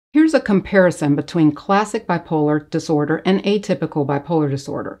Here's a comparison between classic bipolar disorder and atypical bipolar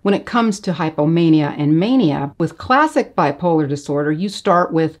disorder. When it comes to hypomania and mania, with classic bipolar disorder, you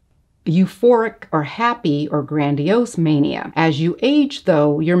start with euphoric or happy or grandiose mania. As you age,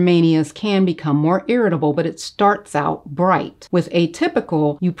 though, your manias can become more irritable, but it starts out bright. With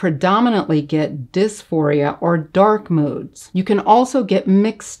atypical, you predominantly get dysphoria or dark moods. You can also get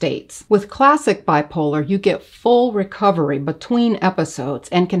mixed states. With classic bipolar, you get full recovery between episodes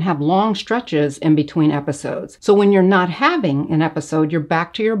and can have long stretches in between episodes. So when you're not having an episode, you're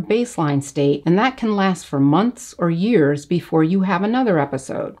back to your baseline state, and that can last for months or years before you have another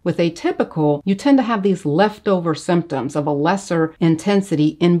episode. With atypical, you tend to have these leftover symptoms of a lesser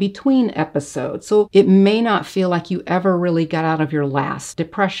intensity in between episodes. So it may not feel like you ever really got out of your last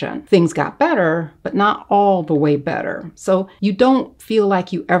depression. Things got better, but not all the way better. So you don't feel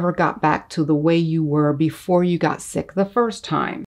like you ever got back to the way you were before you got sick the first time.